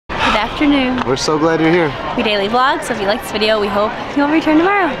afternoon. We're so glad you're here. We daily vlog, so if you like this video, we hope you'll return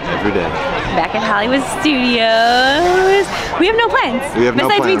tomorrow. Every day. Back at Hollywood Studios. We have no plans. We have no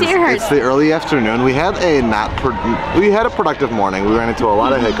plans. Besides meet to Erhardts. It's the early afternoon. We had a productive morning. We ran into a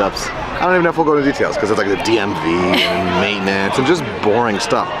lot of hiccups. I don't even know if we'll go into details because it's like the DMV and maintenance and just boring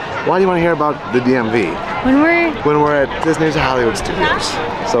stuff. Why do you want to hear about the DMV? When we're at Disney's Hollywood Studios.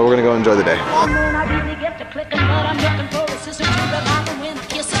 So we're gonna go enjoy the day.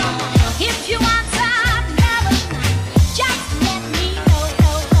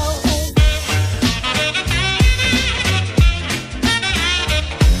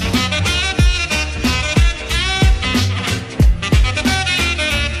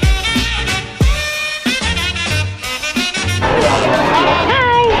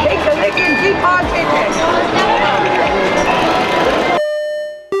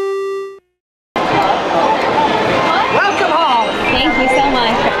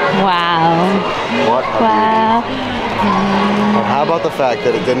 How about the fact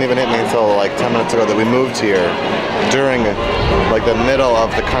that it didn't even hit me until like 10 minutes ago that we moved here during like the middle of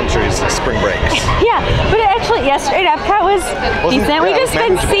the country's spring breaks. Yeah, but actually yesterday Epcot was decent. We've just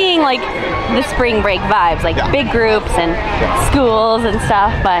been seeing like the spring break vibes, like big groups and schools and stuff,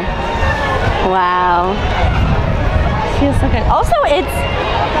 but wow. Feels so good. Also, it's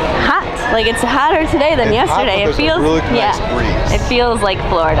hot. Like it's hotter today than yesterday. It feels really nice breeze. It feels like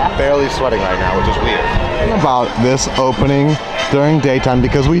Florida. Barely sweating right now, which is weird. About this opening during daytime,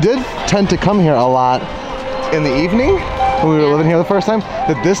 because we did tend to come here a lot in the evening when we were living here the first time,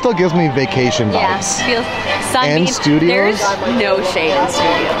 that this still gives me vacation vibes. Yeah, feels sunbeam. And studios. There's no shade in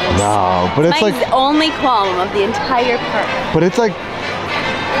studios. No, but it's like the only qualm of the entire park. But it's like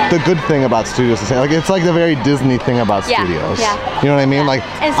the good thing about studios is like it's like the very Disney thing about studios. Yeah. You know what I mean? Like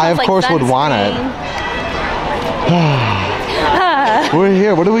I of course would want it. We're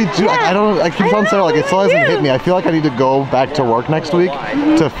here. What do we do? I don't. I keep on saying like it still hasn't hit me. I feel like I need to go back to work next week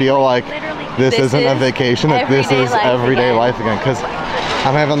to feel like this isn't a vacation. That this is everyday life again. Because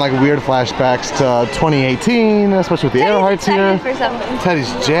I'm having like weird flashbacks to 2018, especially with the Erhardts here.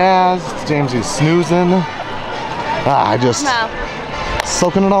 Teddy's jazzed. Jamesy's snoozing. I just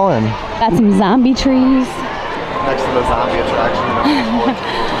soaking it all in. Got some zombie trees. Next to the zombie attraction.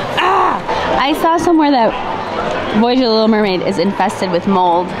 I saw somewhere that Voyage of the Little Mermaid is infested with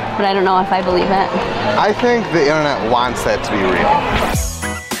mold, but I don't know if I believe it. I think the internet wants that to be real.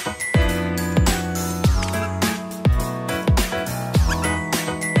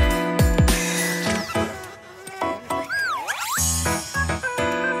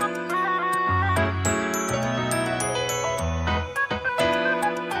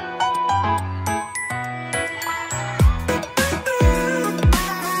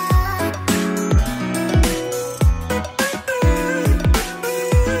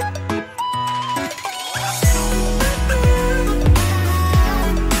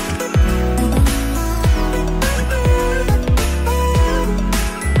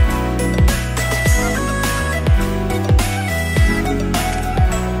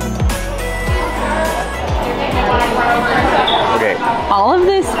 All of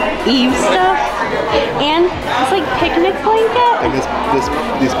this Eve stuff and this like picnic blanket. And these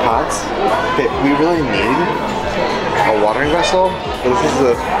pots. Okay, we really need a watering vessel. But this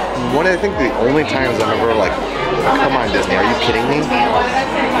is one I think the only times I've ever like, come on Disney, are you kidding me?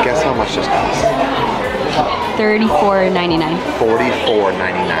 Guess how much this costs? $34.99.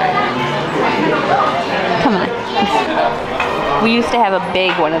 $44.99. Come on. We used to have a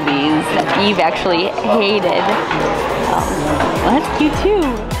big one of these that Eve actually hated. Well, that's cute too.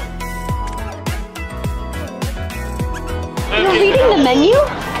 You're reading the menu?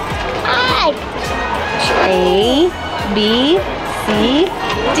 A, B, C,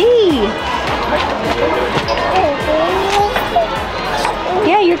 D.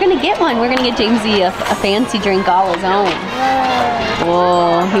 Yeah, you're gonna get one. We're gonna get Jamesy a fancy drink all his own.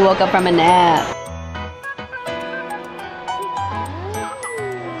 Whoa, he woke up from a nap.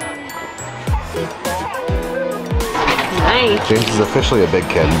 Nice. James is officially a big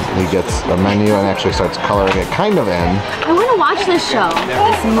kid. He gets a menu and actually starts coloring it kind of in. I want to watch this show.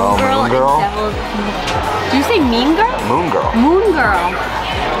 This Moon Girl and Devil. Did you say Mean Girl? Moon Girl. Moon Girl.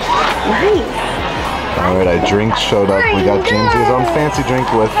 Nice. Alright, our drinks showed up. We got Jamesy's own fancy drink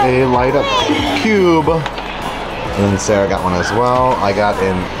with a light up cube. And then Sarah got one as well. I got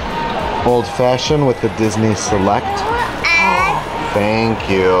an old fashioned with the Disney Select. Thank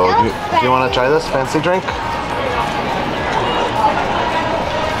you. Do you want to try this fancy drink?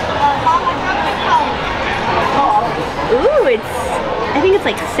 Ooh, I think it's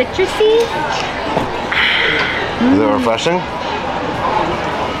like citrusy. Is it refreshing?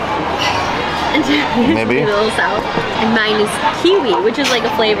 Vermont. Maybe. A little south. And mine is kiwi, which is like a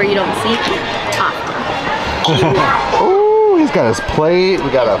flavor you don't see often. Oh, he's got his plate. We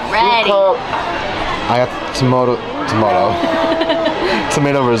got a fruit cup. I got tomato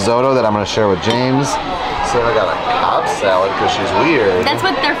risotto that I'm gonna share with James. So I got a Cobb salad because she's weird. That's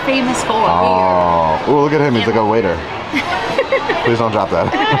what they're famous for. Oh, ooh, look at him. He's like a waiter. Please don't drop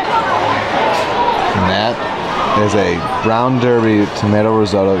that. And that is a brown derby tomato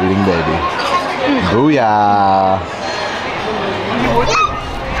risotto eating baby. Booyah!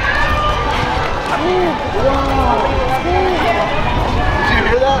 Did you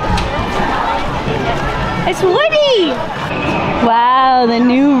hear that? It's Woody! Wow, the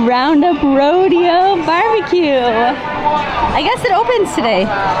new Roundup Rodeo Barbecue. I guess it opens today.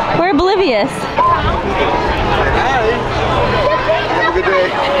 We're oblivious. Hi. Have a good day.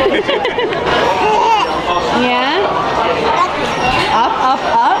 Yeah? Up, up,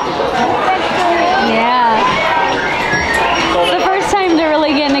 up? Yeah. It's the first time they're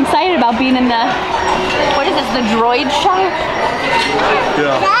really getting excited about being in the, what is this, the droid shop?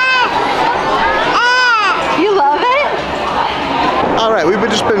 Yeah. You love it? All right, we've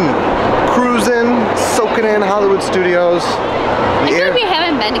just been cruising, soaking in Hollywood Studios. I feel like we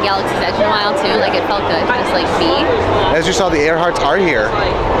haven't been to Galaxy's Edge in a while too, like it felt good, just like be. As you saw, the Erhardts are here.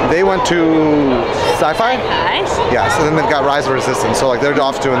 They went to Sci-Fi? Yeah, so then they've got Rise of Resistance, so like they're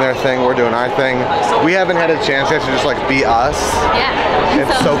off doing their thing, we're doing our thing. We haven't had a chance yet to just like be us. Yeah. And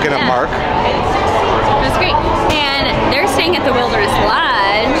soak in a park. It was great. And they're staying at the Wilderness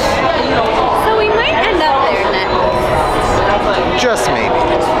Lodge, so we might end up there next. Just maybe.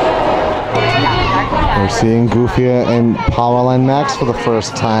 We're seeing Goofy and Powerline Max for the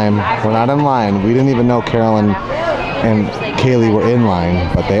first time. We're not in line. We didn't even know Carolyn and Kaylee were in line,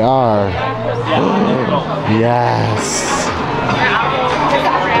 but they are. Yes.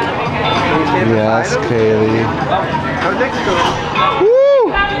 Yes, Kaylee.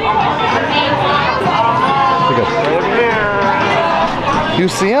 Woo! You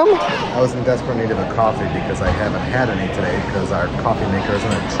see him? I was in desperate need of a coffee because I haven't had any today because our coffee maker is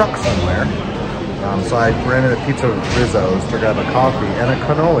in a truck somewhere. So I rented a Pizza Rizzo's to grab a coffee and a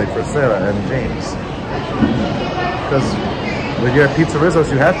cannoli for Sarah and James. Because when you have Pizza Rizzo's,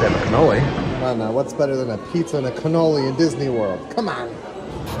 you have to have a cannoli. Come on now, what's better than a pizza and a cannoli in Disney World? Come on.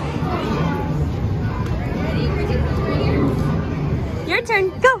 Your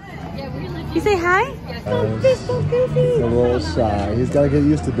turn, go. You say hi? He's a little shy. He's got to get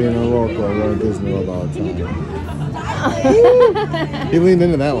used to being a roller coaster in Disney World all the time. He leaned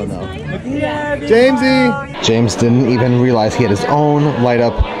into that one though. Jamesy! James didn't even realize he had his own light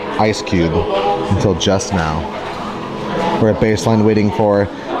up ice cube until just now. We're at baseline waiting for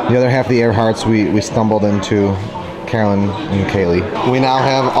the other half of the Erhardts. We stumbled into Carolyn and Kaylee. We now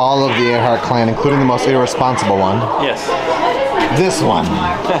have all of the Erhardt clan, including the most irresponsible one. Yes. This one.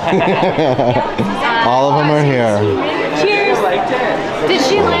 All of them are here. Cheers. Did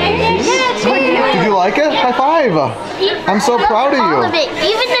she like it? Did you like it? High five. I'm so proud of you. All of it,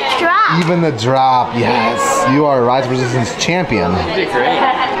 even the drop. Even the drop, yes. You are a Rise of Resistance champion. You did great.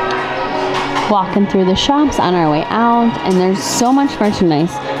 Walking through the shops on our way out, and there's so much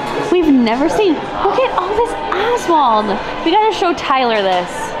merchandise we've never seen. Look at all this Oswald. We gotta show Tyler this.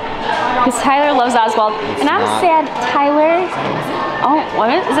 Because Tyler loves Oswald. And I'm sad Tyler... Oh, what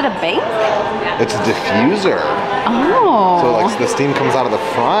is it, a bank? It's a diffuser. Oh. So like the steam comes out of the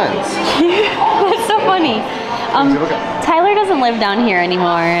front. That's so funny. Tyler doesn't live down here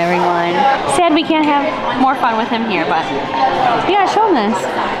anymore, everyone. Sad we can't have more fun with him here, but yeah, show him this.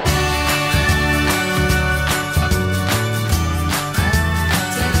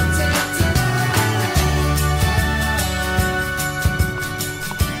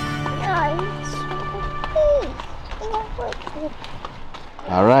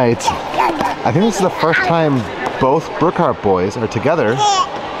 All right. I think this is the first time both Brookhart boys are together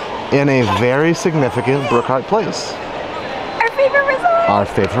in a very significant Brookhart place. Our favorite resort. Our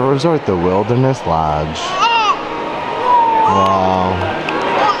favorite resort, the Wilderness Lodge. Wow.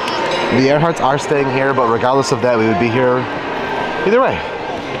 The Erhardts are staying here, but regardless of that, we would be here either way.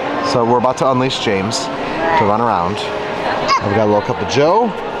 So we're about to unleash James to run around. We've got a little cup of Joe.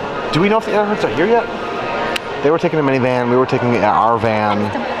 Do we know if the Erhardts are here yet? They were taking a minivan, we were taking our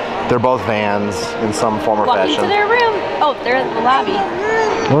van. They're both vans in some form or fashion. Walking to their room. Oh, they're in the lobby.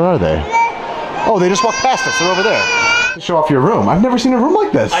 Where are they? Oh, they just walked past us. They're over there. Show off your room. I've never seen a room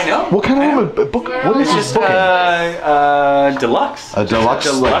like this. I know. What kind of room? What is this booking? Deluxe. A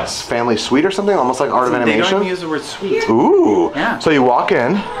deluxe like family suite or something? Almost like Art of Animation? They don't even use the word suite. Ooh. Yeah. So you walk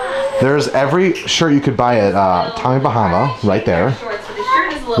in. There's every shirt you could buy at Tommy Bahama right there.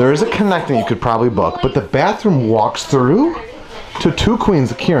 There is a connecting you could probably book, but the bathroom walks through to 2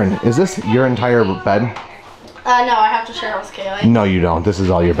 queens. Kieran, is this your entire bed? No, I have to share with Kaylee. No, you don't. This is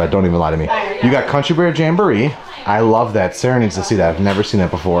all your bed. Don't even lie to me. You got Country Bear Jamboree. I love that. Sarah needs to see that. I've never seen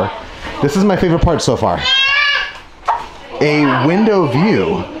that before. This is my favorite part so far. A window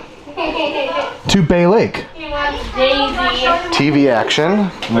view to Bay Lake. TV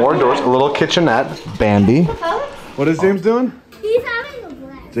action, more doors, a little kitchenette, Bambi. What is James doing? He's having a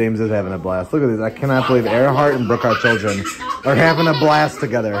blast. James is having a blast. Look at this. I cannot believe Erhardt and Brookhart children are having a blast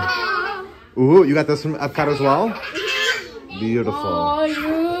together. Ooh, you got this from Epcot as well? Beautiful.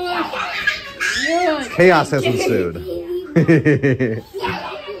 Chaos has ensued.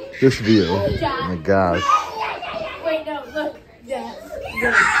 This view. Oh my gosh. Wait, no, look. Yeah.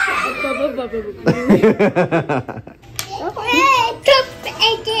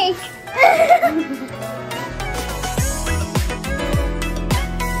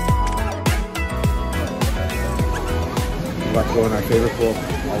 Let's go in our favorite pool.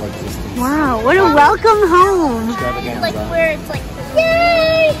 Wow, what a welcome home. Like where it's like,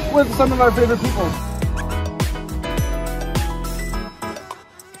 yay! With some of our favorite people.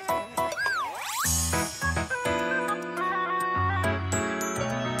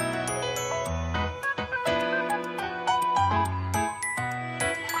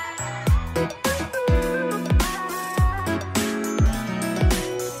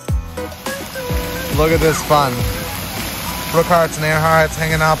 Look at this fun. Brookharts and Erhardts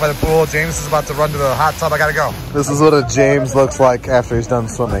hanging out by the pool. James is about to run to the hot tub. I gotta go. This is what a James looks like after he's done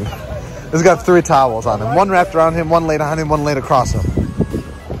swimming. He's got 3 towels on him. One wrapped around him, one laid on him, one laid across him.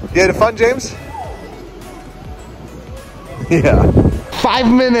 You had fun, James? Yeah. 5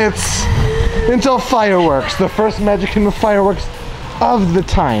 minutes until fireworks. The first Magic Kingdom fireworks of the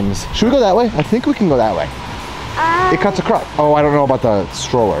times. Should we go that way? I think we can go that way. It cuts across. Oh, I don't know about the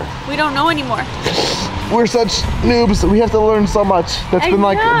stroller. We don't know anymore. We're such noobs. We have to learn so much. That's been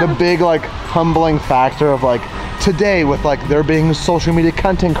like the big like humbling factor of like today with like there being social media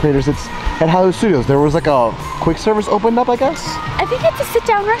content creators. It's at Hollywood Studios. There was like a quick service opened up, I guess. I think it's a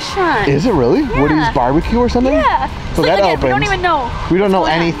sit-down restaurant. Is it really? Yeah. Woody's Barbecue or something? Yeah. So that opened. We don't even know. We don't know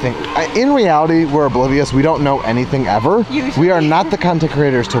anything. In reality, we're oblivious. We don't know anything ever. Usually. We are not the content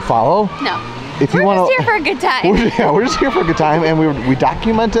creators to follow. No. If We're you want just here for a good time. We're just here for a good time, and we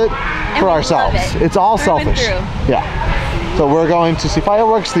document it for ourselves. It's all selfish. Yeah. So we're going to see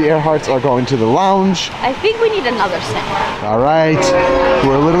fireworks. The Erhardts are going to the lounge. I think we need another snack. All right.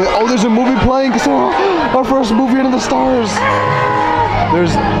 We're literally. Oh, there's a movie playing. Our first movie into the stars.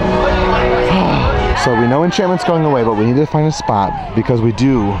 There's. So we know Enchantment's going away, but we need to find a spot because we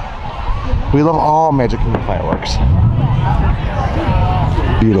love all Magic Kingdom fireworks.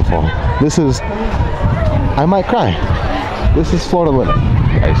 Beautiful. This is, I might cry. This is Florida living,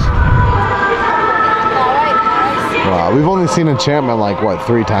 guys. Wow, we've only seen Enchantment like what,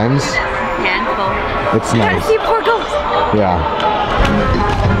 3 times? Handful. It's nice. See poor ghost. Yeah.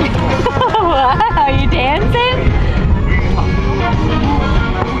 Wow, are you dancing?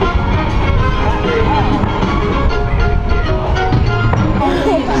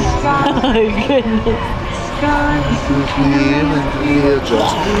 Oh goodness.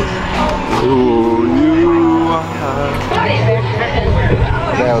 Just who you are.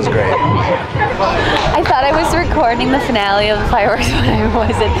 That was great. I thought I was recording the finale of the fireworks, but I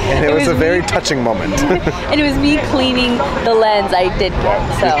wasn't. And it was a very touching moment. And it was me cleaning the lens I did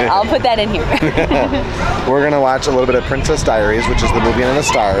get, so I'll put that in here. We're gonna watch a little bit of Princess Diaries, which is the movie in the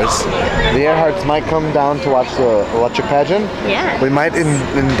stars. The Erhardts might come down to watch the electric pageant. Yeah. We might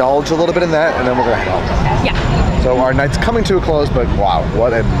indulge a little bit in that, and then we're gonna head home. Yeah. So our night's coming to a close, but wow,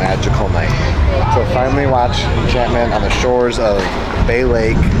 what a magical night. So finally watch Enchantment on the shores of Bay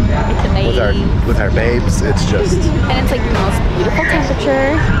Lake with our babes. It's just... And it's like the most beautiful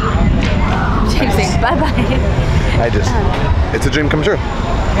temperature. James saying bye-bye. It's a dream come true.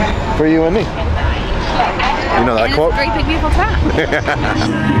 For you and me. You know that and quote? It's a great big beautiful town.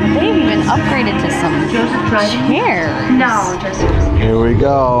 They've even upgraded to some chairs. Here we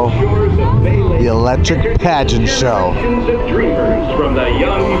go. The electric pageant show. Dreamers from the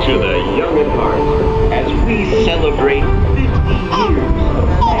young to the young at heart as we celebrate 50 years of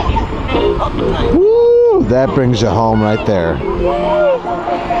magic. Woo! That brings you home right there.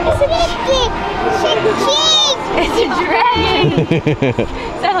 It's a dragon.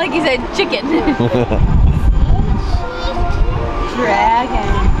 Sounded like you said chicken. Dragon.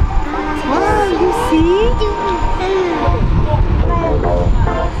 Wow, you see?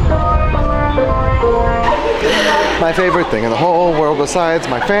 My favorite thing in the whole world besides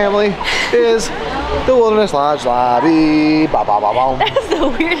my family is The Wilderness Lodge lobby. Ba ba ba ba. That's the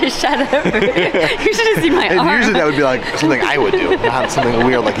weirdest shot ever. You should have seen my And arm. usually that would be like something I would do, not something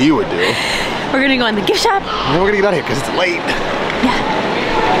weird like you would do. We're gonna go in the gift shop. And then we're gonna get out of here because it's late. Yeah.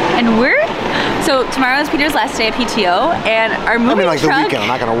 And so tomorrow is Peter's last day of PTO, and our moving I mean, like truck. the weekend. I'm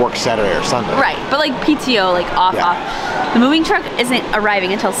not gonna work Saturday or Sunday. Right, but like PTO, like off. The moving truck isn't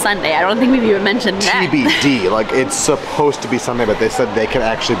arriving until Sunday. I don't think we've even mentioned that. TBD. Like it's supposed to be Sunday, but they said they could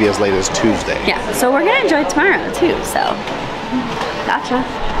actually be as late as Tuesday. Yeah, so we're gonna enjoy tomorrow too. So, gotcha.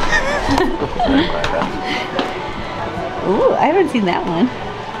 Ooh, I haven't seen that one.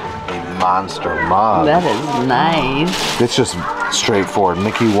 A monster mug. That is nice. It's just straightforward.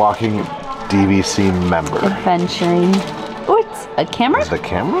 Mickey walking DVC member. Adventuring. Oh, it's a camera? Is it a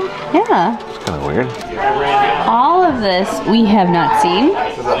camera? Yeah. It's kind of weird. All of this we have not seen.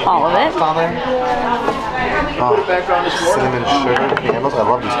 All of it. Oh, cinnamon sugar candles. I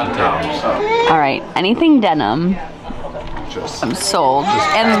love these containers. All right, anything denim. Just I'm sold.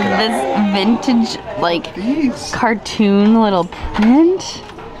 And this vintage, like, cartoon little print.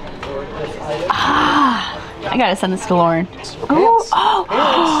 I gotta send this to Lauren. Oh.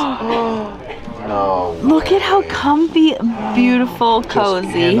 no. Look at how comfy, beautiful, Just cozy.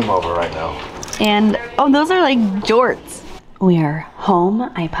 hand them over right now. And, oh, those are like jorts. We are home.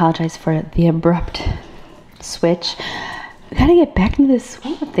 I apologize for the abrupt switch. We gotta get back into the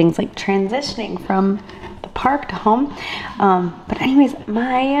swing of things, like transitioning from the park to home. But anyways,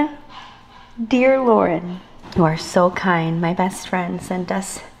 my dear Lauren, you are so kind. My best friend sent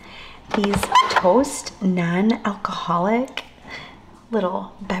us these toast non-alcoholic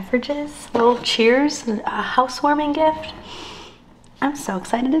little beverages, little cheers, a housewarming gift. I'm so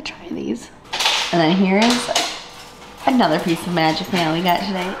excited to try these. And then here is another piece of magic mail we got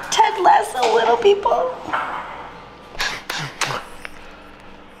today. Ted Lasso, little people.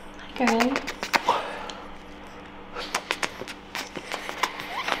 Hi, girl.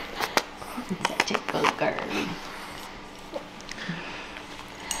 Such a good girl.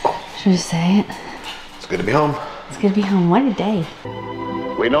 Should I say it? It's good to be home. It's good to be home. What a day.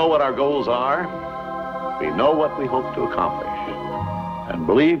 We know what our goals are. We know what we hope to accomplish. And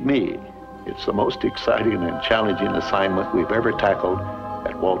believe me, it's the most exciting and challenging assignment we've ever tackled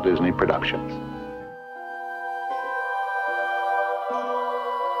at Walt Disney Productions.